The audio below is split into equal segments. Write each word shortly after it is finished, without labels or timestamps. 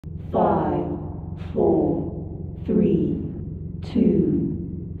4, 3, 2,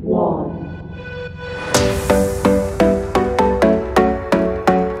 1.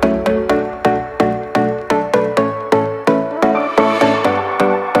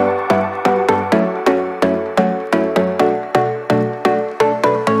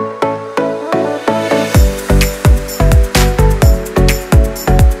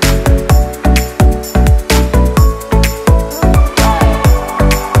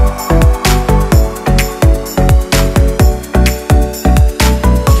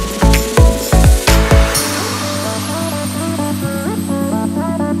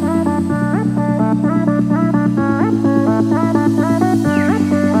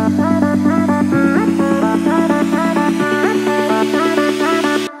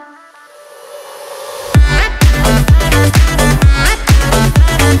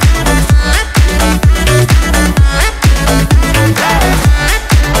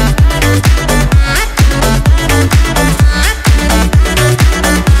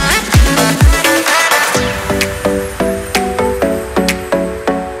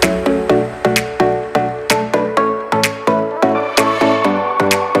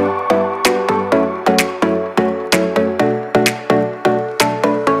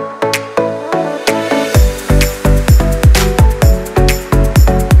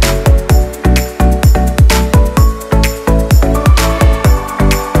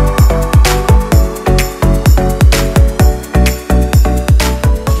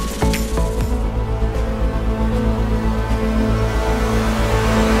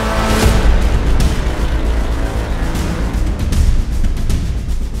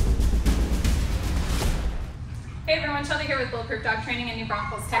 Here with Bulletproof Dog Training in New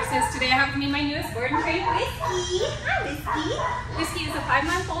Braunfels, Texas. Today I have with me my newest board and trained Whiskey. Hi, Whiskey. Whiskey is a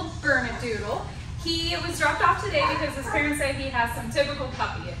 5-month-old BerneDoodle. He was dropped off today because his parents say he has some typical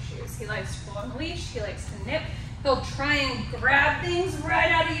puppy issues. He likes to pull on the leash, he likes to nip, he'll try and grab things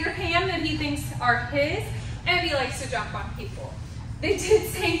right out of your hand that he thinks are his, and he likes to jump on people. They did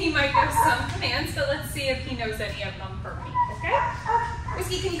say he might know some commands, but let's see if he knows any of them for me, okay?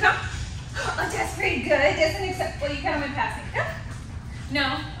 Whiskey, can you come? Oh, that's pretty good. Doesn't accept, well, you come in passing.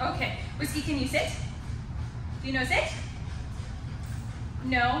 No? Okay. Whiskey, can you sit? Do you know sit?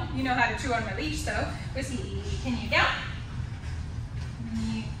 No? You know how to chew on my leash, though. Whiskey, can you down?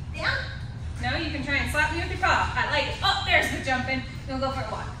 Down? No? You can try and slap me with your paw. I like it. Oh, there's the jumping. We'll go for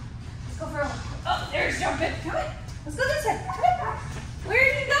a walk. Let's go for a walk. Oh, there's jumping. Come on. Let's go this way. Come on. Where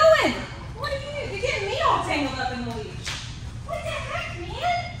are you going? What are you doing? You're getting me all tangled up in the leash. What the heck,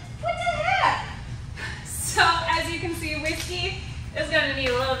 man? What the heck? So, as you can see, Whiskey is going to need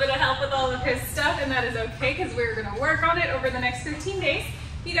a little bit of help with all of his stuff, and that is okay because we're going to work on it over the next 15 days.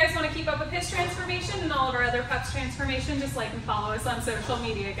 If you guys want to keep up with his transformation and all of our other pups' transformation, just like and follow us on social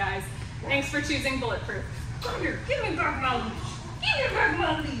media, guys. Thanks for choosing Bulletproof. Come here, give me back my leash. Give me back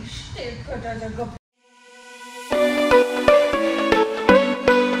my leash. There, go.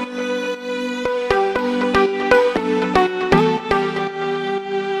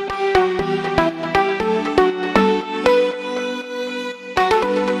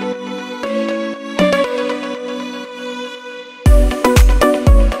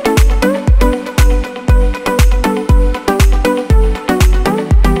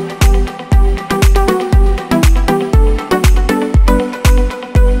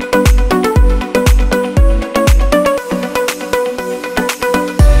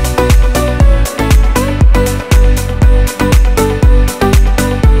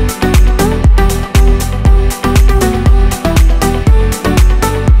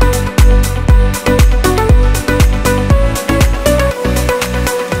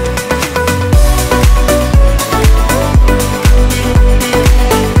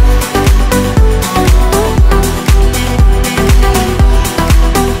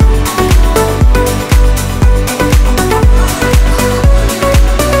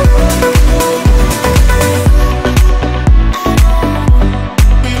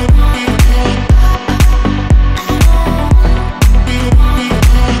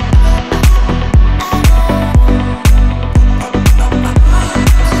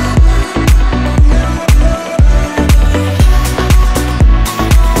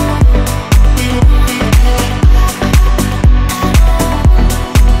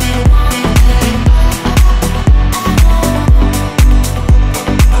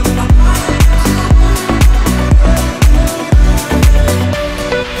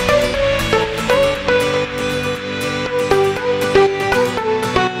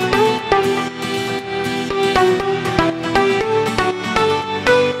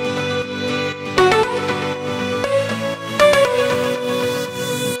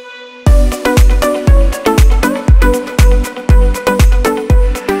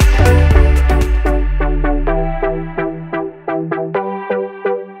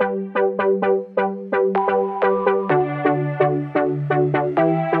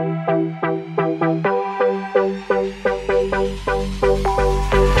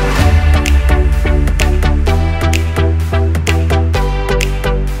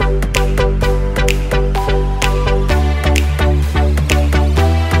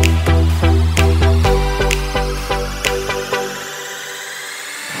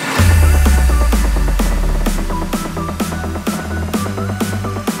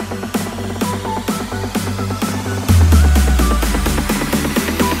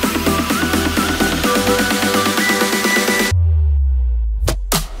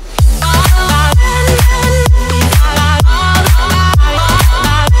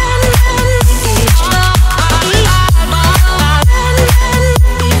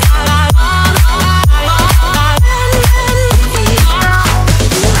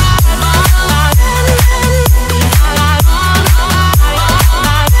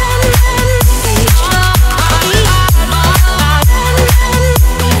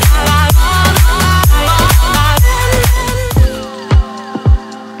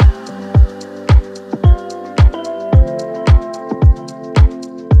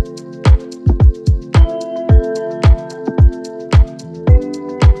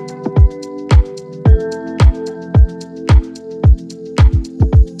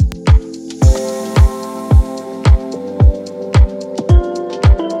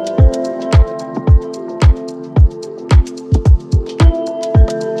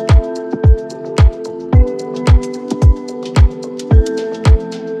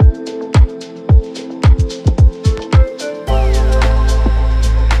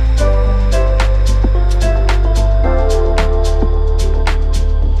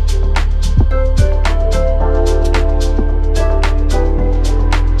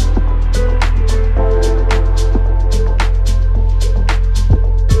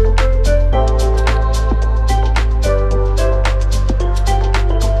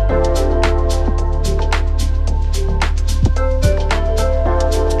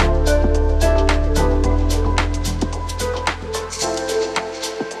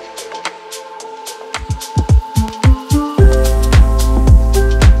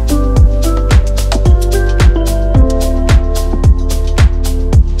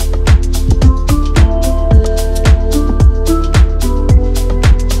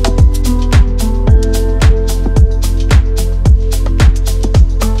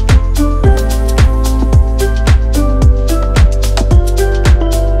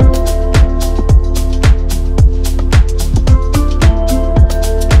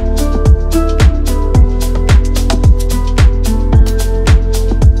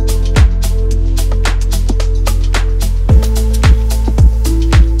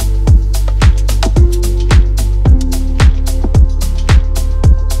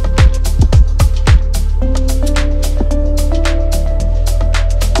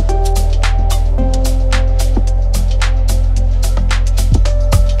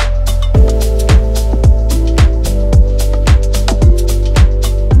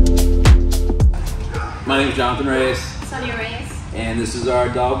 is our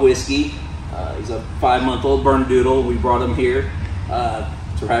dog Whiskey. He's a 5-month-old BerneDoodle. We brought him here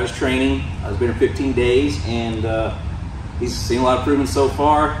to have his training. He's been here 15 days, and he's seen a lot of improvements so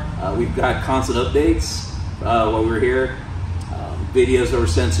far. We've got constant updates while we were here. Videos that were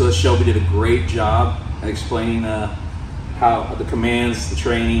sent to us. Shelby did a great job at explaining how the commands, the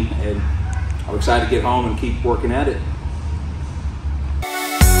training, and I'm excited to get home and keep working at it.